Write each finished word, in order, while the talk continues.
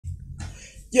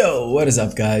Yo, what is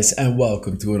up guys, and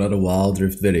welcome to another Wild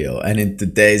Rift video. And in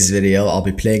today's video I'll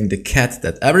be playing the cat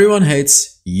that everyone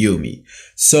hates, Yuumi.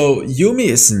 So Yuumi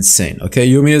is insane, okay?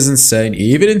 Yuumi is insane.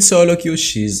 Even in solo queue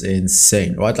she's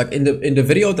insane, right? Like in the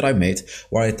video that I made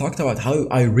where I talked about how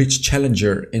I reached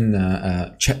challenger in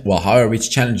how I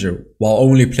reached challenger while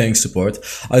only playing support.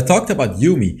 I talked about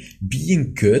Yuumi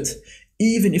being good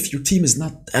even if your team is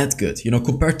not that good, you know,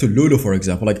 compared to Lulu, for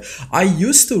example. Like, I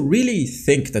used to really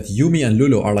think that Yuumi and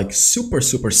Lulu are like super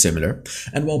similar.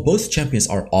 And while both champions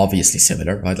are obviously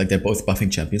similar, right? Like, they're both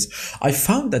buffing champions. I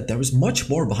found that there is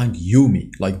much more behind Yuumi,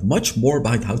 like much more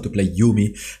behind how to play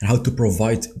Yuumi and how to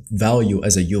provide value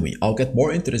as a Yuumi. I'll get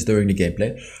more into this during the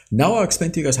gameplay. Now I'll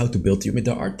explain to you guys how to build Yuumi.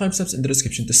 There are timestamps in the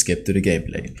description to skip to the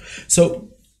gameplay.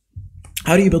 So,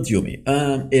 how do you build Yuumi?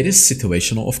 It is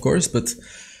situational, of course, but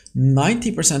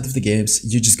 90% of the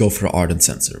games you just go for Ardent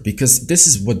Sensor, because this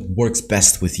is what works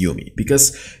best with Yuumi,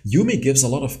 because Yuumi gives a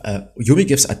lot of Yuumi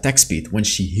gives attack speed when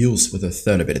she heals with her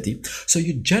third ability. So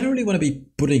you generally want to be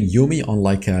putting Yuumi on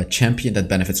like a champion that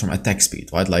benefits from attack speed,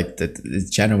 right? Like that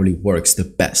it generally works the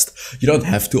best. You don't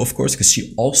have to, of course, because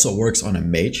she also works on a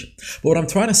mage. But what I'm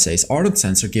trying to say is Ardent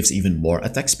Sensor gives even more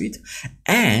attack speed,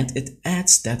 and it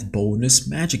adds that bonus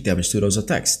magic damage to those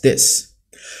attacks.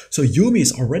 So Yuumi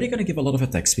is already going to give a lot of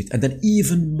attack speed, and then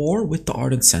even more with the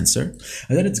Ardent Sensor,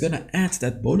 and then it's going to add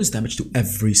that bonus damage to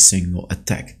every single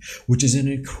attack, which is an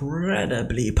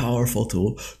incredibly powerful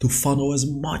tool to funnel as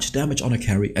much damage on a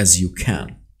carry as you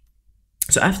can.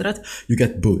 So after that, you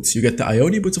get boots. You get the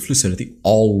Ionian Boots of Lucidity,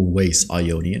 always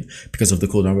Ionian, because of the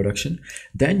cooldown reduction.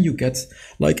 Then you get,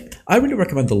 like, I really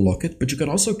recommend the Locket, but you can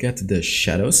also get the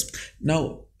Shadows.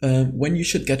 Now, when you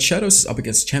should get Shadows up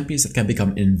against champions that can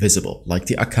become invisible, like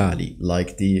the Akali,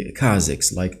 like the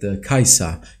Kha'Zix, like the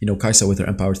Kai'Sa, you know, Kai'Sa with her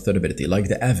empowered third ability, like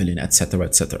the Evelynn, etc,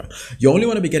 etc. You only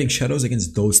want to be getting Shadows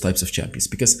against those types of champions,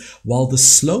 because while the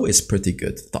slow is pretty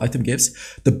good, the item gives,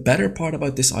 the better part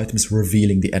about this item is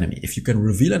revealing the enemy. If you can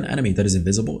reveal an enemy that is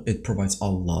invisible, it provides a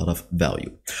lot of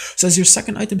value. So as your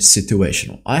second item,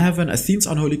 situational. I have an Athene's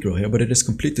Unholy Crow here, but it is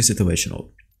completely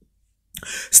situational.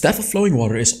 Staff of Flowing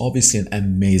Water is obviously an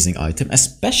amazing item,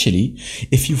 especially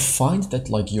if you find that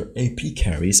like your AP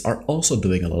carries are also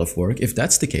doing a lot of work. If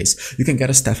that's the case, you can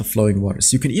get a Staff of Flowing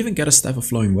Waters. You can even get a Staff of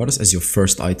Flowing Waters as your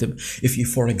first item if you,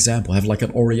 for example, have like an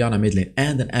Orianna mid lane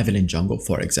and an Evelynn jungle,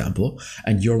 for example,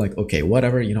 and you're like, okay,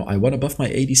 whatever, you know, I want to buff my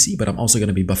ADC, but I'm also going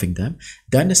to be buffing them.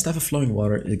 Then the Staff of Flowing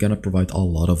Water is going to provide a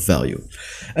lot of value.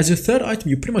 As your third item,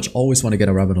 you pretty much always want to get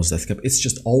a Ravenous Deathcap. It's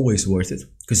just always worth it,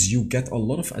 because you get a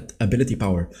lot of ability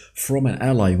power from an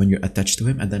ally when you're attached to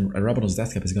him, and then a Ravenous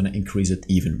Deathcap is going to increase it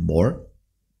even more.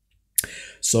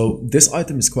 So this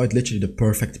item is quite literally the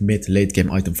perfect mid-late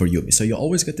game item for Yuumi. So you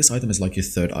always get this item as like your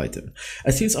third item.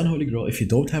 Athene's Unholy Grail, if you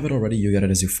don't have it already, you get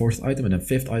it as your fourth item, and then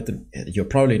fifth item, you're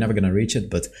probably never going to reach it,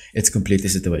 but it's completely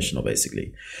situational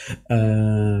basically.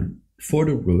 For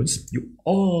the runes, you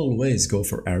always go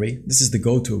for Ari. This is the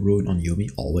go-to rune on Yuumi,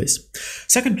 always.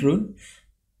 Second rune.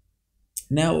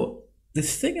 Now, the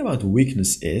thing about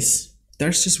weakness is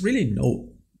there's just really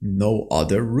no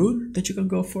other rune that you can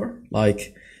go for.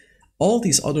 Like, all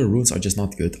these other runes are just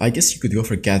not good. I guess you could go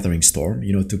for Gathering Storm,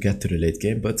 you know, to get to the late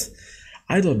game, but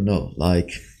I don't know.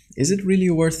 Like, is it really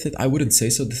worth it? I wouldn't say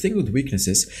so. The thing with weakness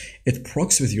is it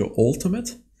procs with your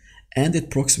ultimate, and it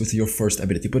procs with your first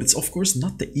ability, but it's of course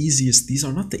not the easiest. These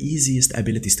are not the easiest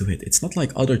abilities to hit. It's not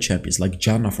like other champions, like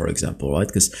Janna, for example, right?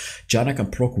 Because Janna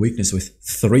can proc weakness with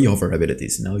 3 of her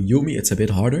abilities. Now Yuumi, it's a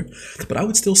bit harder, but I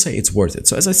would still say it's worth it.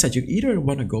 So as I said, you either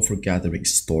want to go for Gathering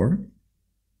Storm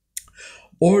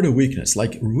or the weakness.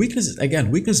 Like, weakness, again,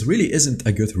 weakness really isn't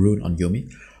a good rune on Yuumi,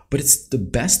 but it's the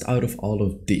best out of all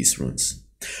of these runes.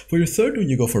 For your third rune,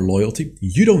 you go for Loyalty.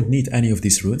 You don't need any of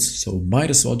these runes, so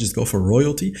might as well just go for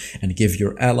Royalty and give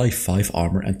your ally 5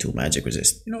 armor and 2 magic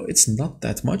resist. You know, it's not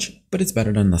that much, but it's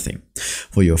better than nothing.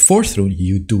 For your fourth rune,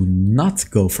 you do not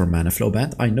go for Mana Flow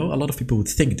Band. I know a lot of people would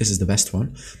think this is the best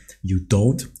one. You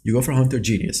don't. You go for Hunter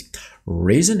Genius.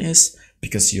 Reason is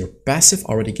because your passive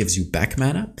already gives you back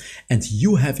mana, and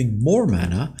you having more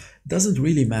mana doesn't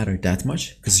really matter that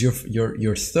much, because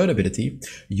your third ability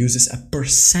uses a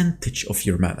percentage of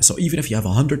your mana. So even if you have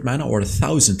 100 mana or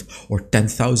 1,000 or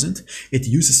 10,000, it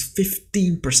uses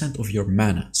 15% of your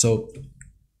mana. So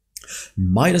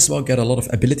might as well get a lot of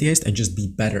ability haste and just be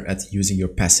better at using your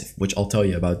passive, which I'll tell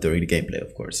you about during the gameplay,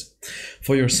 of course.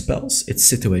 For your spells, it's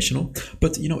situational,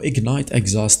 but you know, Ignite,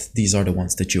 Exhaust, these are the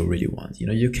ones that you really want. You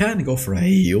know, you can go for a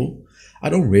heal. I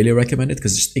don't really recommend it,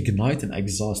 because just Ignite and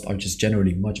Exhaust are just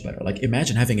generally much better. Like,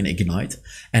 imagine having an Ignite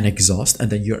and Exhaust, and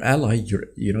then your ally,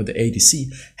 the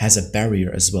ADC, has a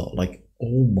barrier as well. Like,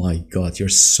 Oh my god, you're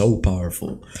so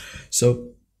powerful. So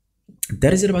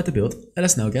that is it about the build. And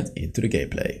let's now get into the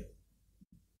gameplay.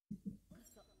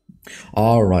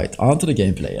 Alright, on to the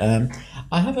gameplay.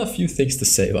 I have a few things to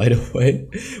say, by the way,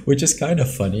 which is kind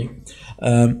of funny.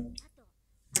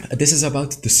 This is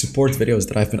about the support videos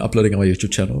that I've been uploading on my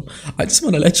YouTube channel. I just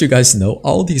want to let you guys know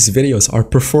all these videos are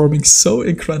performing so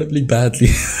incredibly badly.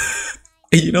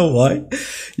 You know why?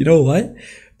 You know why?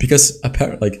 Because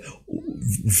apparently, like,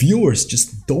 viewers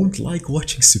just don't like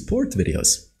watching support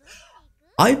videos.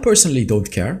 I personally don't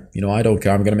care. You know, I don't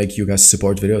care. I'm gonna make you guys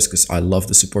support videos because I love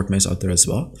the support mains out there as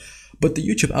well. But the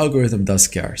YouTube algorithm does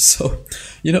care. So,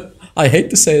 you know, I hate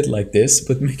to say it like this,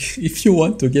 but if you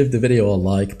want to give the video a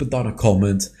like, put down a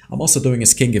comment. I'm also doing a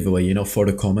skin giveaway, you know, for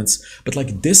the comments. But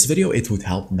like this video, it would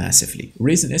help massively.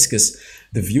 Reason is because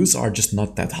the views are just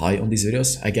not that high on these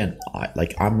videos. Again,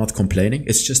 I'm not complaining.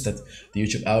 It's just that the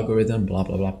YouTube algorithm, blah,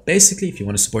 blah, blah. Basically, if you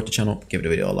want to support the channel, give the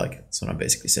video a like. That's what I'm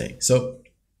basically saying. So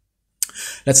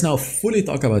let's now fully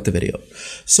talk about the video.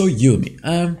 So Yuumi,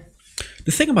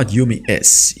 the thing about Yuumi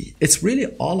is, it's really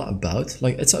all about,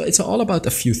 like, it's all about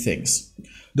a few things.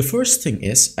 The first thing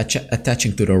is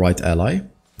attaching to the right ally.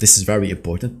 This is very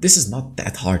important. This is not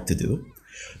that hard to do.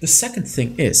 The second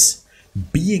thing is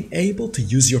being able to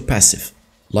use your passive,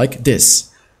 like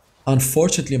this.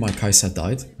 Unfortunately, my Kai'Sa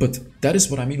died, but that is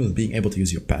what I mean with being able to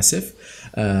use your passive.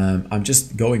 I'm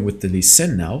just going with the Lee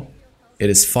Sin now. It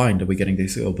is fine that we're getting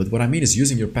this go, but what I mean is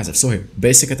using your passive. So here,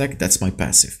 basic attack, that's my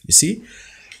passive. You see?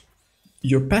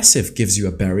 Your passive gives you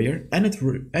a barrier and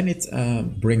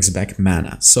it brings back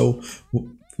mana. So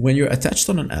when you're attached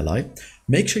on an ally,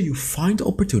 make sure you find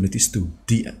opportunities to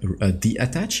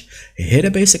de-attach, hit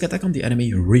a basic attack on the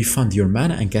enemy, refund your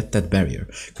mana and get that barrier.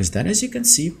 Because then, as you can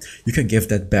see, you can give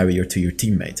that barrier to your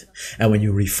teammate. And when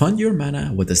you refund your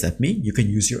mana, what does that mean? You can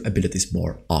use your abilities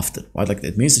more often, right? Like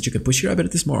it means that you can push your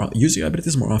abilities more, use your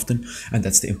abilities more often, and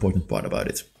that's the important part about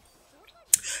it.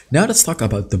 Now let's talk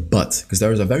about the but, because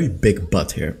there is a very big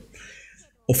but here.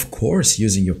 Of course,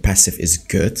 using your passive is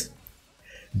good,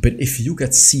 but if you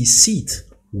get CC'd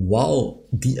while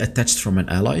de-attached from an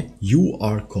ally, you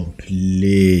are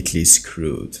completely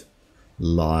screwed.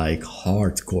 Like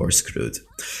hardcore screwed.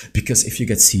 Because if you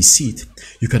get CC'd,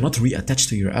 you cannot reattach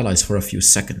to your allies for a few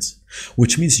seconds,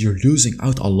 which means you're losing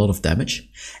out a lot of damage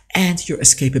and your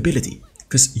escapability.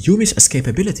 Because Yuumi's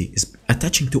escapability is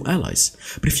attaching to allies.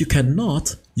 But if you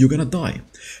cannot, you're gonna die.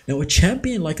 Now a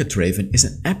champion like a Draven is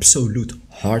an absolute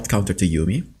hard counter to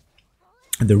Yuumi.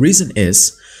 And the reason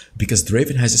is because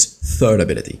Draven has his third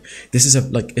ability. This is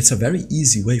it's a very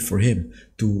easy way for him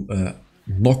to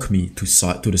knock me to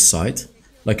the side.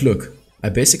 Like look, I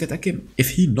basic attack him.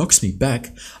 If he knocks me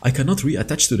back, I cannot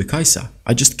reattach to the Kai'Sa.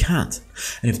 I just can't.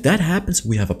 And if that happens,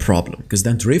 we have a problem. Because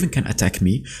then Draven can attack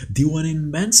me, deal an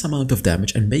immense amount of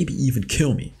damage, and maybe even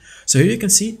kill me. So here you can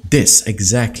see this,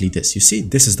 exactly this. You see,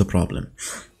 this is the problem.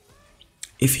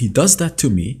 If he does that to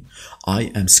me,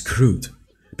 I am screwed.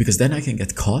 Because then I can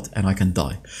get caught and I can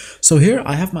die. So here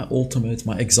I have my ultimate,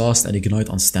 my exhaust and ignite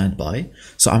on standby.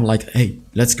 So I'm like, hey,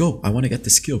 let's go. I want to get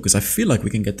this kill because I feel like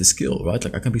we can get this kill, right?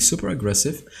 Like I can be super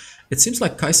aggressive. It seems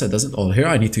like Kai'Sa doesn't. Oh, here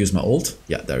I need to use my ult.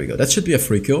 Yeah, there we go. That should be a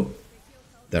free kill.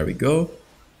 There we go.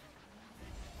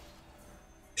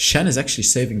 Shen is actually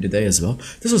saving the day as well.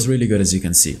 This was really good, as you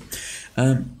can see.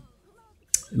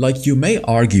 Like you may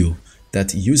argue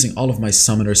that using all of my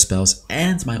summoner spells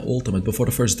and my ultimate before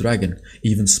the first dragon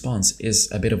even spawns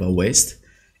is a bit of a waste.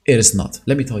 It is not.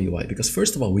 Let me tell you why. Because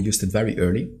first of all, we used it very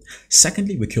early.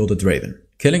 Secondly, we killed a Draven.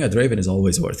 Killing a Draven is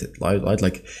always worth it, right?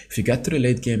 Like, if you get to the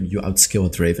late game, you outskill a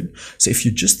Draven. So if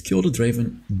you just kill the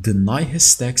Draven, deny his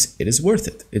stacks, it is worth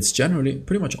it. It's generally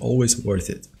pretty much always worth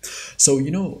it. So,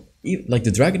 you know, like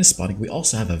the dragon is spawning, we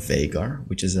also have a Veigar,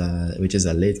 which is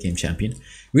a late game champion.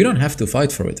 We don't have to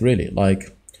fight for it, really.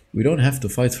 Like, we don't have to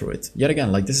fight for it. Yet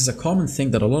again, like this is a common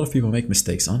thing that a lot of people make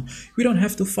mistakes on. We don't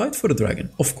have to fight for the dragon.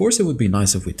 Of course it would be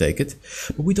nice if we take it,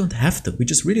 but we don't have to. We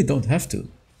just really don't have to.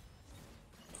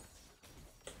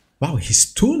 Wow, he's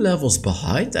 2 levels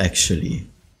behind actually.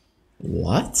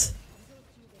 What?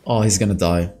 Oh, he's gonna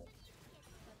die.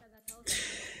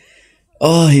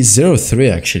 Oh, he's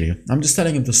 0-3 actually. I'm just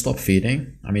telling him to stop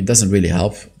feeding. I mean, it doesn't really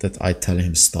help that I tell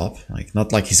him stop. Like,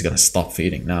 not like he's gonna stop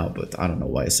feeding now, but I don't know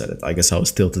why I said it. I guess I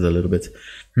was tilted a little bit.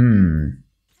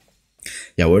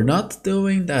 Yeah, we're not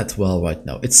doing that well right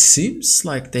now. It seems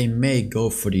like they may go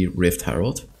for the Rift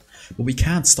Herald, but we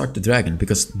can't start the dragon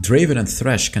because Draven and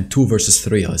Thresh can 2 versus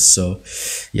 3 us, so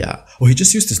yeah. Oh, he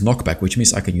just used his knockback, which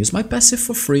means I can use my passive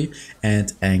for free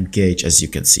and engage, as you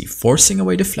can see. Forcing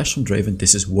away the flash from Draven,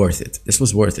 this is worth it. This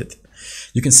was worth it.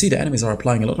 You can see the enemies are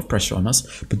applying a lot of pressure on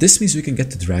us, but this means we can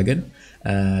get the dragon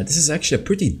This is actually a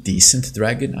pretty decent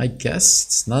dragon, I guess.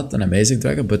 It's not an amazing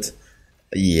dragon, but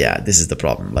yeah, this is the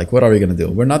problem. Like, what are we gonna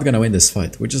do? We're not gonna win this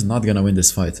fight. We're just not gonna win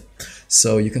this fight.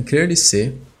 So you can clearly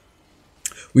see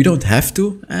we don't have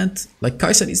to, and like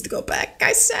Kai'Sa needs to go back.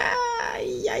 Kai'Sa!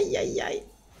 Yay.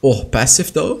 Oh,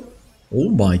 passive though? Oh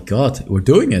my god, we're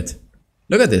doing it.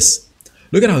 Look at this.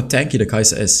 Look at how tanky the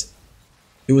Kai'Sa is.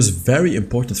 It was very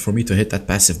important for me to hit that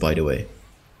passive, by the way.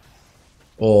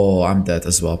 Oh, I'm dead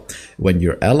as well. When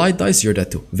your ally dies, you're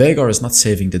dead too. Veigar is not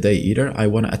saving the day either. I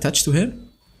want to attach to him.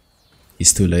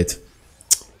 He's too late.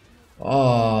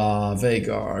 Ah,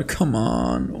 Veigar, come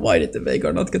on. Why did the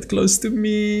Veigar not get close to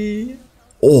me?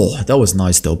 Oh, that was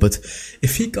nice though, but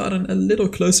if he gotten a little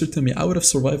closer to me, I would have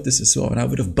survived this as well, and I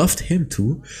would have buffed him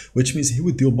too, which means he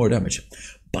would deal more damage.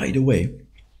 By the way,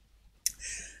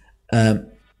 hey.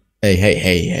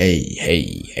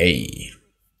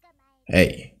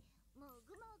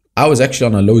 I was actually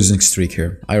on a losing streak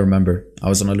here. I remember. I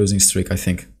was on a losing streak, I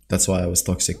think. That's why I was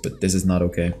toxic, but this is not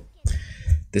okay.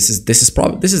 This is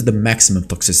the maximum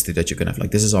toxicity that you can have.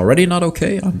 Like, this is already not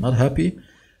okay. I'm not happy,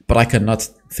 but I cannot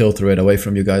filter it away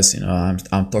from you guys. You know,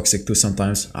 I'm toxic too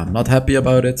sometimes. I'm not happy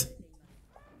about it,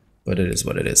 but it is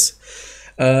what it is.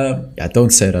 Yeah,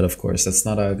 don't say that, of course. That's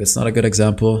not a good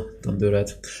example. Don't do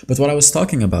that. But what I was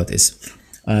talking about is,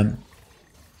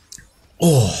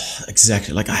 oh,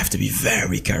 exactly. Like, I have to be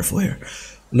very careful here.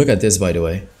 Look at this, by the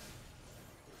way.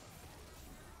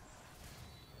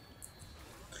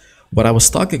 What I was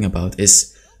talking about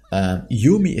is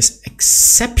Yuumi is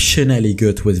exceptionally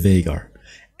good with Veigar.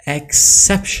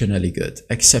 Exceptionally good.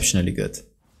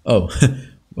 Oh,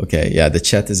 okay, yeah, the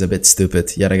chat is a bit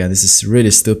stupid. Yet again, this is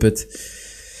really stupid.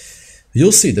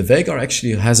 You'll see the Veigar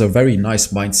actually has a very nice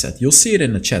mindset. You'll see it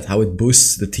in the chat, how it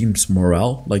boosts the team's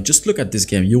morale. Like, just look at this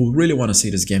game. You'll really want to see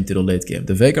this game to the late game.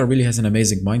 The Veigar really has an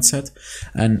amazing mindset,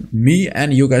 and me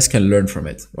and you guys can learn from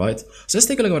it, right? So let's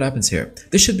take a look at what happens here.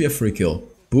 This should be a free kill.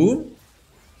 Boom.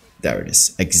 There it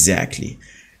is. Exactly.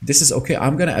 This is okay.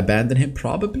 I'm gonna abandon him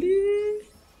probably.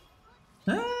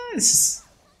 This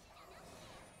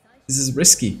is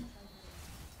risky.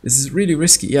 This is really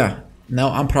risky. Yeah. Now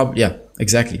I'm probably, yeah,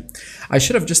 exactly. I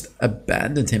should have just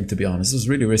abandoned him, to be honest. This was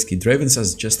really risky. Draven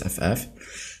says just FF.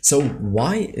 So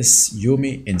why is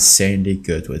Yuumi insanely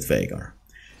good with Veigar?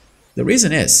 The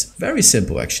reason is very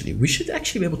simple, actually. We should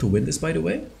actually be able to win this, by the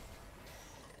way.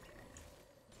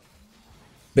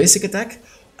 Basic attack,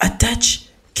 attach,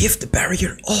 give the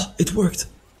barrier. Oh, it worked.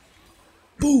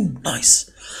 Boom, nice.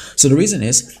 So the reason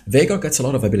is Veigar gets a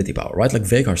lot of ability power, right? Like,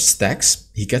 Veigar stacks,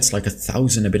 he gets like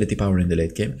 1,000 ability power in the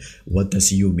late game. What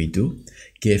does Yuumi do?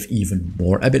 Give even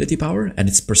more ability power, and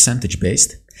it's percentage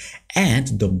based.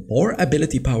 And the more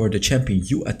ability power the champion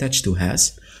you attach to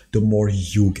has, the more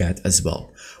you get as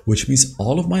well. Which means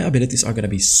all of my abilities are gonna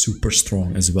be super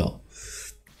strong as well.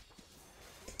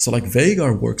 So like,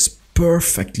 Veigar works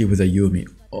perfectly with a Yuumi.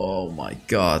 Oh my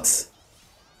god.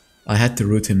 I had to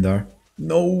root him there.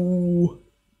 No.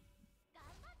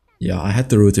 Yeah, I had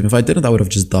to root him. If I didn't, I would have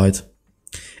just died.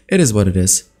 It is what it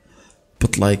is.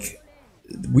 But like,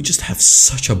 we just have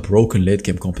such a broken late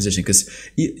game composition, because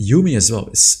Yuumi as well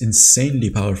is insanely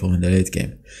powerful in the late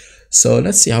game. So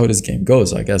let's see how this game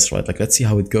goes, I guess, right? Like, let's see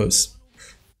how it goes.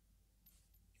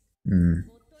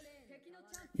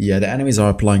 Yeah, the enemies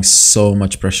are applying so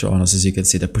much pressure on us, as you can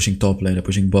see. They're pushing top lane, they're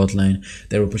pushing bot lane,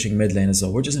 they were pushing mid lane as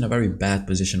well. We're just in a very bad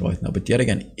position right now. But yet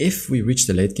again, if we reach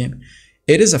the late game,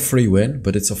 it is a free win,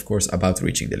 but it's of course about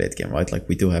reaching the late game, right? Like,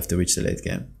 we do have to reach the late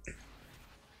game.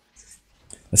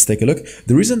 Let's take a look.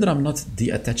 The reason that I'm not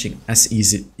de-attaching as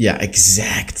easy... Yeah,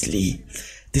 exactly.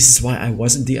 This is why I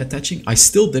wasn't de-attaching. I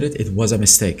still did it. It was a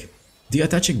mistake.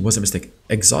 De-attaching was a mistake.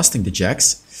 Exhausting the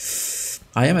Jax.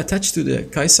 I am attached to the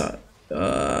Kai'Sa.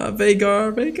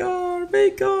 Veigar.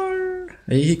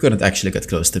 He couldn't actually get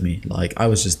close to me. Like, I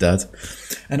was just dead.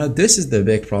 And now this is the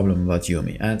big problem about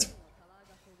Yuumi. And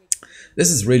this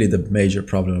is really the major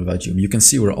problem about Yuumi. You can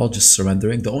see we're all just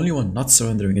surrendering. The only one not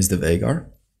surrendering is the Veigar.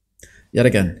 Yet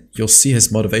again, you'll see his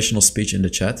motivational speech in the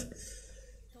chat.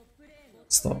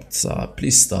 Stop,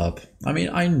 please stop. I mean,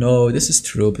 I know this is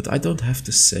true, but I don't have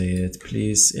to say it.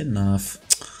 Please, enough.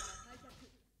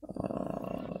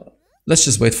 Let's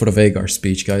just wait for the Veigar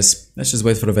speech, guys. Let's just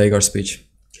wait for the Veigar speech.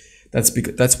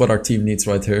 That's what our team needs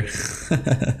right here.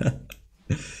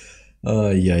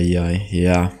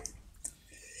 Yeah.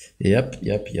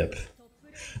 Yep.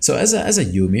 So as a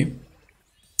Yuumi,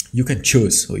 you can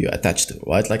choose who you attach to,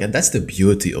 right? Like, and that's the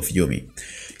beauty of Yuumi.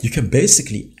 You can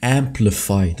basically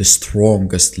amplify the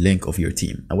strongest link of your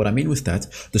team. And what I mean with that,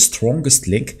 the strongest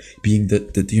link being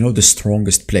the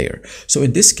strongest player. So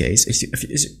in this case,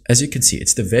 as you can see,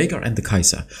 it's the Veigar and the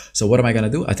Kai'Sa. So what am I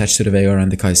gonna do? Attach to the Veigar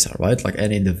and the Kai'Sa, right? Like,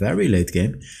 and in the very late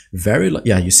game,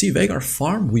 yeah, you see Veigar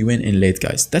farm, we win in late,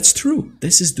 guys. That's true.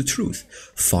 This is the truth.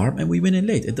 Farm and we win in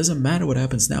late. It doesn't matter what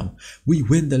happens now. We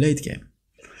win the late game.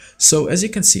 So as you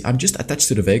can see, I'm just attached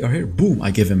to the Veigar here. Boom, I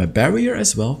give him a barrier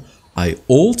as well. I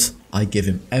ult, I give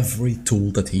him every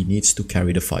tool that he needs to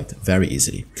carry the fight very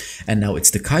easily. And now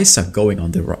it's the Kai'Sa going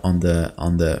on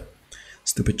the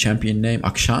stupid champion name,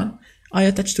 Akshan. I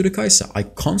attach to the Kai'Sa. I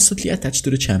constantly attach to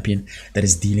the champion that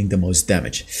is dealing the most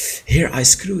damage. Here I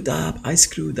screwed up.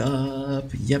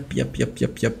 Yep.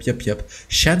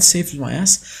 Shan saved my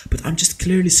ass, but I'm just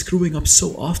clearly screwing up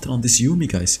so often on this Yuumi,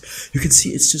 guys. You can see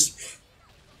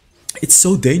it's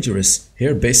so dangerous.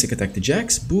 Here, basic attack the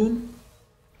Jax, boom.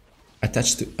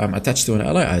 I'm attached to an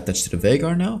ally, I attach to the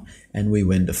Veigar now, and we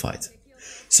win the fight.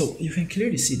 So you can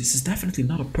clearly see this is definitely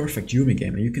not a perfect Yuumi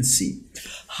game, and you can see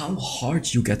how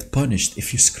hard you get punished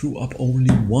if you screw up only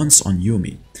once on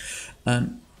Yuumi.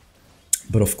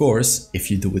 But of course, if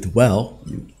you do it well,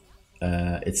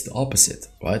 it's the opposite,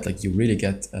 right? Like, you really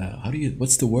get,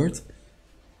 what's the word?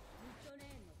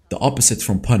 The opposite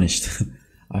from punished.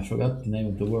 I forgot the name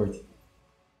of the word.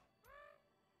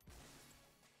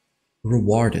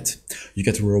 Rewarded. You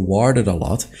get rewarded a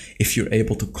lot if you're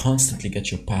able to constantly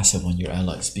get your passive on your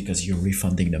allies, because you're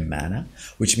refunding the mana,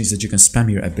 which means that you can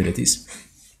spam your abilities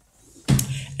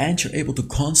and you're able to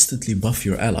constantly buff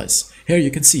your allies. Here you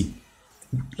can see,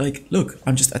 like, look,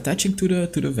 I'm just attaching to the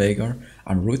Veigar,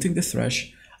 I'm rooting the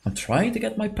Thresh, I'm trying to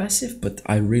get my passive, but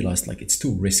I realized like it's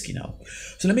too risky now.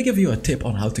 So let me give you a tip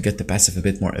on how to get the passive a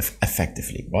bit more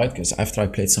effectively, right? Because after I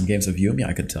played some games of Yuumi,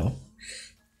 I can tell.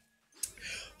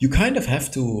 You kind of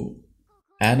have to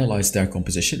analyze their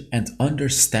composition and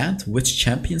understand which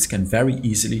champions can very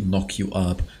easily knock you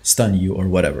up, stun you, or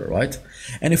whatever, right?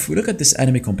 And if we look at this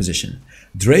enemy composition,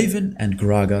 Draven and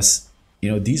Gragas,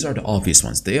 you know, these are the obvious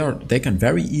ones. They can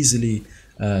very easily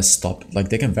stop, like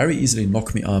they can very easily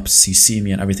knock me up, CC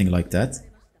me and everything like that.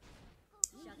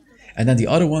 And then the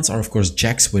other ones are, of course,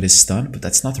 Jax with his stun, but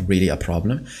that's not really a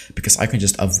problem because I can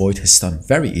just avoid his stun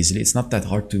very easily. It's not that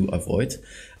hard to avoid.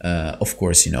 Of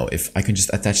course, you know, if I can just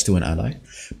attach to an ally.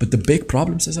 But the big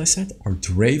problems, as I said, are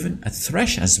Draven and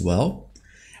Thresh as well.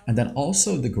 And then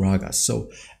also the Gragas.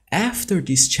 So after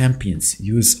these champions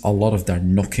use a lot of their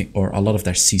knocking or a lot of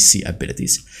their CC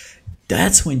abilities,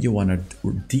 that's when you want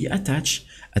to de-attach,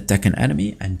 attack an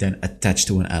enemy, and then attach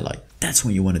to an ally. That's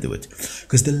when you want to do it.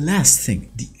 Because the last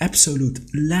thing, the absolute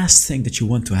last thing that you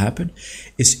want to happen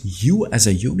is you as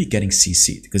a Yuumi getting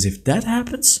CC'd. Because if that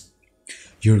happens,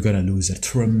 you're gonna lose a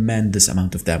tremendous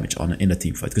amount of damage in a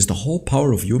team fight. Because the whole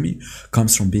power of Yuumi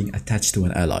comes from being attached to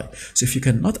an ally. So if you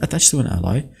cannot attach to an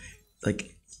ally,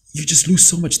 like, you just lose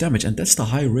so much damage, and that's the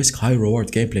high risk, high reward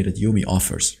gameplay that Yuumi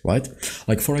offers, right?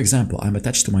 Like, for example, I'm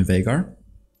attached to my Veigar.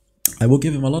 I will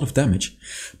give him a lot of damage,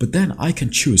 but then I can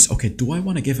choose, okay, do I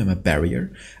want to give him a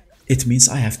barrier? It means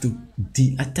I have to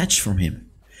de-attach from him.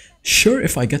 Sure,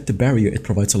 if I get the barrier, it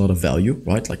provides a lot of value,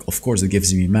 right? Like, of course, it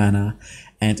gives me mana,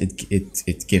 and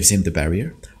it gives him the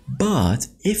barrier. But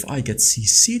if I get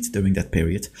CC'd during that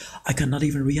period, I cannot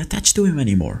even reattach to him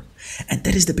anymore. And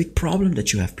that is the big problem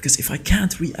that you have, because if I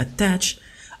can't reattach,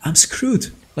 I'm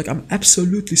screwed. Like, I'm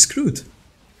absolutely screwed.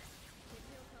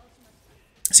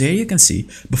 So here you can see,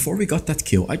 before we got that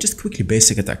kill, I just quickly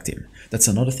basic attacked him. That's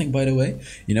another thing, by the way.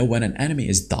 You know, when an enemy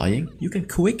is dying, you can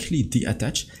quickly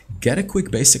de-attach, get a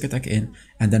quick basic attack in,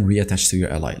 and then reattach to your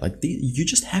ally. Like, you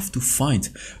just have to find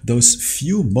those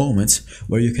few moments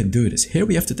where you can do this. Here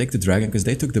we have to take the dragon, because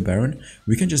they took the Baron.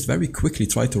 We can just very quickly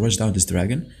try to rush down this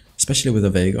dragon, especially with a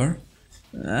Veigar.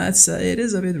 It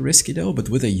is a bit risky though, but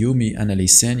with a Yuumi and a Lee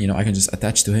Sin, you know, I can just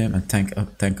attach to him and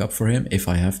tank up for him if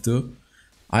I have to.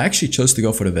 I actually chose to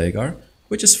go for the Veigar,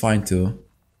 which is fine too.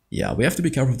 Yeah, we have to be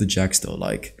careful of the Jax though.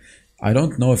 Like, I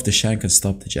don't know if the Shan can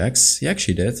stop the Jax. He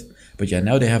actually did. But yeah,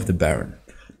 now they have the Baron.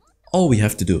 All we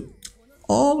have to do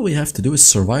is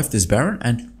survive this Baron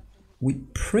and we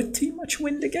pretty much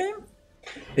win the game.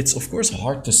 It's of course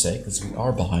hard to say because we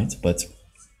are behind, but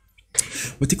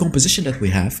with the composition that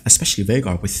we have, especially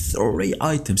Veigar with 3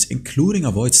 items including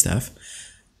a Void Staff,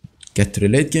 get to the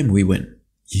late game, we win.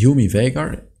 Yuumi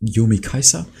Veigar, Yuumi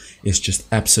Kai'Sa is just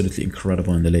absolutely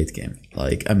incredible in the late game.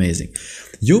 Like, amazing.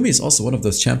 Yuumi is also one of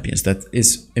those champions that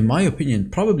is, in my opinion,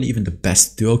 probably even the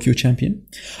best dual Q champion.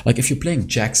 Like, if you're playing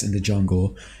Jax in the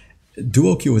jungle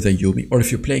duo Q with a Yuumi, or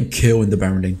if you're playing KO in the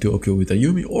Baron lane, duo Q with a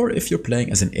Yuumi, or if you're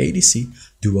playing as an ADC,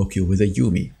 duo Q with a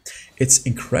Yuumi. It's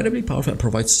incredibly powerful and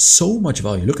provides so much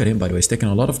value. Look at him, by the way, he's taking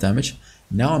a lot of damage.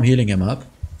 Now I'm healing him up.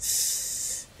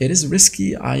 It is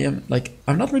risky. I'm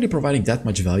not really providing that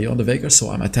much value on the Veigar, so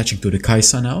I'm attaching to the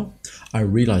Kai'Sa now. I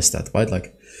realized that, right?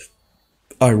 Like,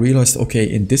 I realized,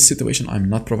 okay, in this situation, I'm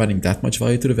not providing that much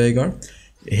value to the Veigar.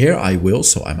 Here I will,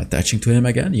 so I'm attaching to him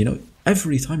again. You know,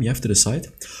 every time you have to decide,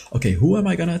 okay, who am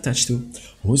I gonna attach to?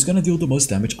 Who's gonna deal the most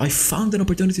damage? I found an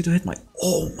opportunity to hit my...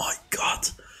 Oh my god!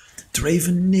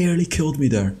 Draven nearly killed me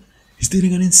there. He's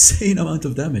dealing an insane amount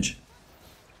of damage.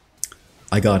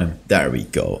 I got him. There we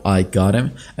go. I got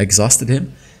him. Exhausted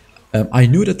him. I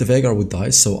knew that the Veigar would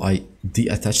die, so I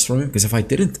de-attached from him, because if I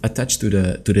didn't attach to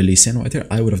the Lee Sin right here,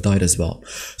 I would have died as well.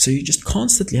 So you just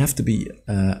constantly have to be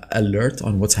alert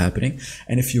on what's happening,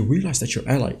 and if you realize that your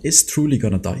ally is truly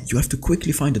gonna die, you have to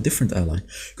quickly find a different ally,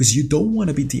 because you don't want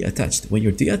to be de-attached. When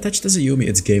you're de-attached as a Yuumi,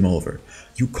 it's game over.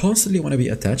 You constantly want to be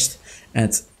attached,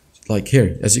 and like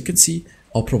here, as you can see,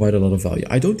 I'll provide a lot of value.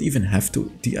 I don't even have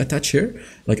to de-attach here.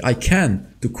 Like, I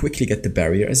can to quickly get the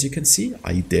barrier, as you can see.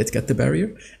 I did get the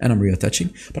barrier, and I'm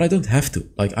reattaching, but I don't have to.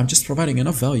 Like, I'm just providing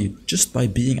enough value just by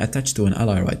being attached to an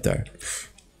ally right there.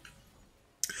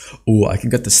 Oh, I can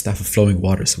get the Staff of Flowing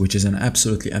Waters, which is an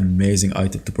absolutely amazing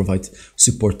item to provide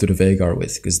support to the Veigar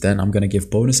with, because then I'm gonna give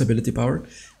bonus ability power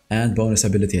and bonus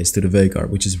ability haste to the Veigar,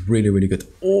 which is really, really good.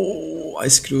 Oh, I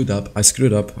screwed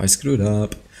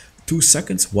up. 2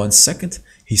 seconds, 1 second,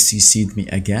 he CC'd me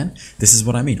again. This is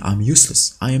what I mean. I'm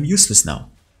useless. I am useless now.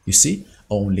 You see?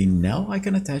 Only now I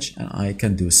can attach and I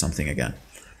can do something again.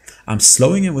 I'm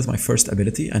slowing him with my first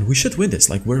ability, and we should win this.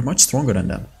 Like, we're much stronger than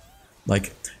them.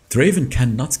 Like, Draven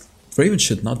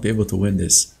should not be able to win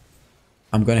this.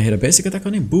 I'm gonna hit a basic attack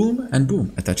on him, boom, and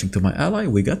boom. Attaching to my ally,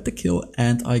 we got the kill,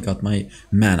 and I got my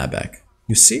mana back.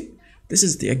 You see? This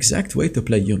is the exact way to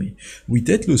play Yuumi. We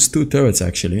did lose 2 turrets,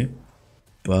 actually.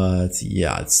 But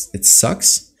yeah, it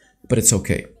sucks, but it's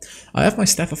okay. I have my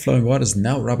Staff of Flowing Waters,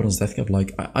 now Rabadon's Death Cap.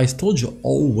 Like I told you,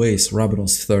 always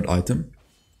Rabadon's third item.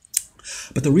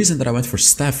 But the reason that I went for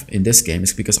Staff in this game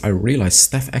is because I realized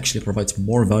Staff actually provides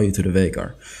more value to the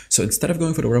Veigar. So instead of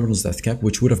going for the Rabadon's Death Cap,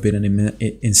 which would have been an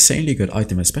insanely good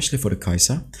item, especially for the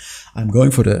Kai'Sa, I'm going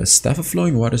for the Staff of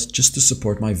Flowing Waters just to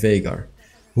support my Veigar,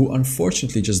 who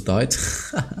unfortunately just died.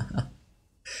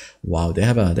 Wow,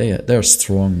 they're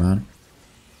strong, man.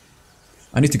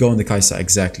 I need to go on the Kai'Sa,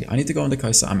 exactly. I need to go on the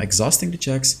Kai'Sa. I'm exhausting the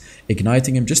Jax,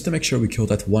 igniting him just to make sure we kill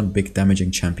that one big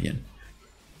damaging champion.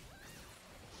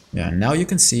 Yeah, now you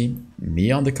can see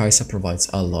me on the Kai'Sa provides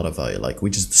a lot of value. Like, we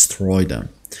just destroy them.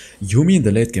 Yuumi in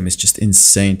the late game is just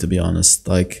insane, to be honest.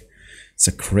 Like, it's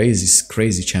a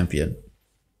crazy champion.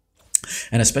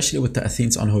 And especially with the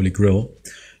Athene's Unholy Grill,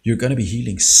 you're gonna be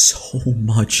healing so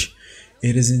much.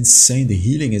 It is insane. The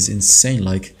healing is insane.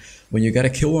 Like, when you get a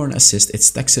kill or an assist, it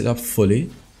stacks it up fully.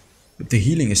 But the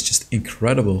healing is just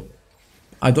incredible.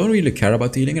 I don't really care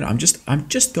about the healing here. I'm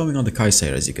just going on the Kai'Sa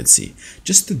here, as you can see.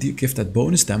 Just to give that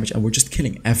bonus damage, and we're just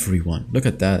killing everyone. Look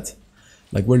at that.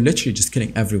 Like, we're literally just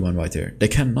killing everyone right here. They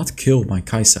cannot kill my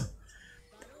Kai'Sa.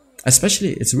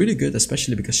 Especially, it's really good,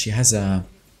 especially because she has a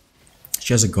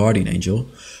Guardian Angel.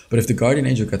 But if the Guardian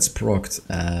Angel gets procced,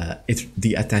 it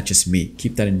de-attaches me.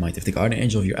 Keep that in mind. If the Guardian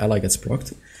Angel of your ally gets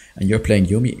procced, and you're playing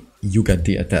Yuumi, you get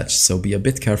de-attached, so be a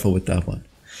bit careful with that one.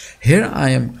 Here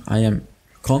I am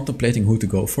contemplating who to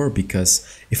go for, because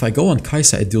if I go on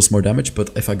Kai'Sa, it deals more damage, but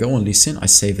if I go on Lee Sin, I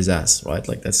save his ass, right?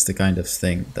 Like, that's the kind of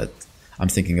thing that I'm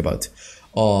thinking about.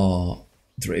 Oh,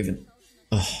 Draven.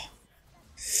 Oh,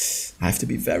 I have to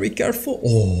be very careful.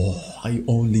 Oh, I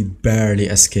only barely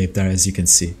escaped there, as you can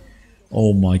see.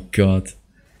 Oh my god.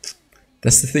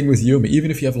 That's the thing with Yuumi.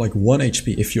 Even if you have like 1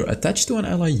 HP, if you're attached to an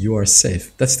ally, you are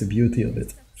safe. That's the beauty of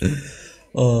it.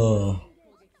 Oh,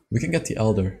 we can get the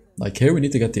Elder. Like, here we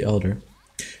need to get the Elder.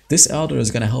 This Elder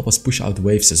is going to help us push out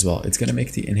waves as well. It's going to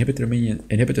make the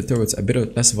inhibitor turrets a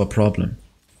bit less of a problem,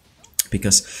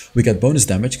 because we get bonus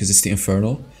damage because it's the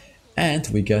Infernal, and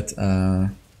we get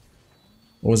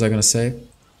what was I going to say?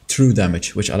 True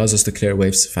damage, which allows us to clear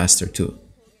waves faster too.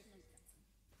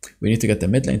 We need to get the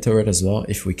mid lane turret as well,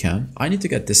 if we can. I need to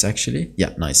get this, actually.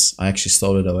 Yeah, nice. I actually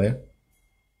stole it away.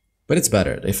 But it's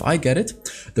better. If I get it,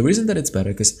 the reason that it's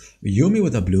better, because Yuumi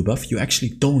with a blue buff, you actually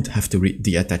don't have to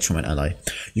de-attach from an ally.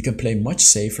 You can play much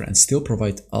safer and still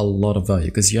provide a lot of value,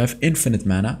 because you have infinite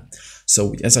mana.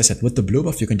 So, as I said, with the blue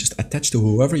buff, you can just attach to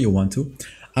whoever you want to.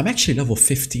 I'm actually level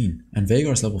 15, and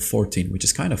Veigar's level 14, which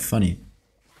is kind of funny.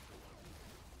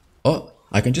 Oh,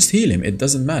 I can just heal him. It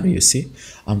doesn't matter, you see.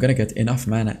 I'm gonna get enough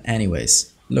mana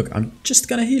anyways. Look, I'm just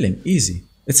gonna heal him. Easy.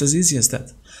 It's as easy as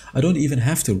that. I don't even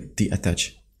have to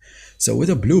de-attach. So with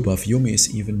a blue buff, Yuumi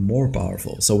is even more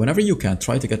powerful. So whenever you can,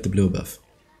 try to get the blue buff.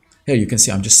 Here you can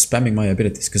see I'm just spamming my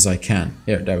abilities because I can.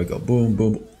 Here, there we go. Boom,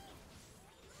 boom.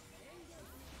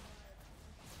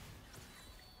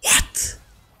 What?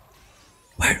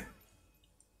 Where?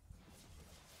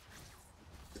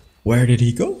 Where did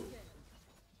he go?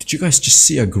 Did you guys just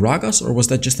see a Gragas or was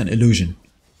that just an illusion?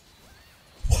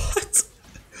 What?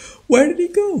 Where did he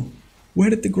go?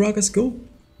 Where did the Gragas go?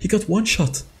 He got one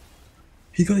shot.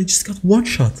 He just got one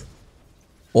shot.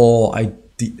 Oh, I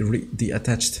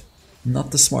de-attached.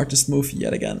 Not the smartest move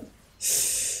yet again.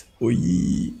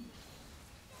 Oy.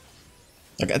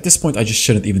 Like at this point, I just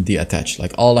shouldn't even de-attach.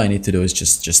 Like all I need to do is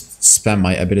just spam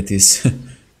my abilities.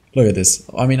 Look at this.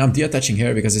 I mean, I'm de-attaching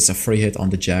here because it's a free hit on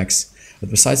the Jax.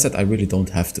 But besides that, I really don't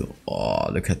have to.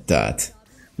 Oh, look at that.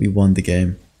 We won the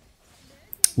game.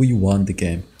 We won the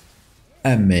game.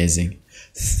 Amazing.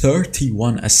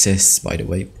 31 assists, by the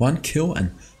way. 1 kill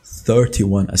and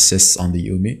 31 assists on the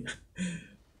Yuumi.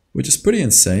 Which is pretty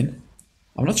insane.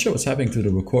 I'm not sure what's happening to the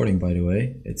recording, by the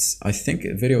way. I think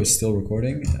the video is still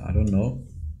recording. I don't know.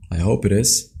 I hope it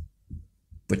is.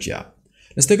 But yeah.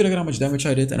 Let's take a look at how much damage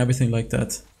I did and everything like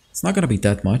that. It's not gonna be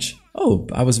that much. Oh,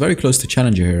 I was very close to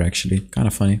Challenger here, actually. Kind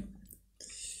of funny.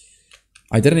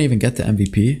 I didn't even get the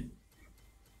MVP.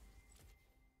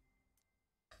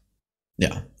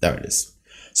 Yeah, there it is.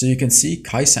 So you can see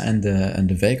Kai'Sa and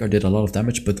the Veigar did a lot of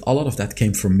damage, but a lot of that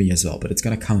came from me as well, but it's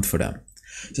gonna count for them.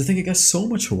 So thank you guys so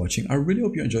much for watching. I really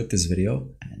hope you enjoyed this video.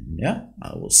 And yeah,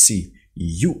 I will see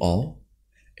you all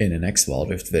in the next Wild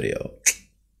Rift video.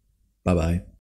 Bye bye.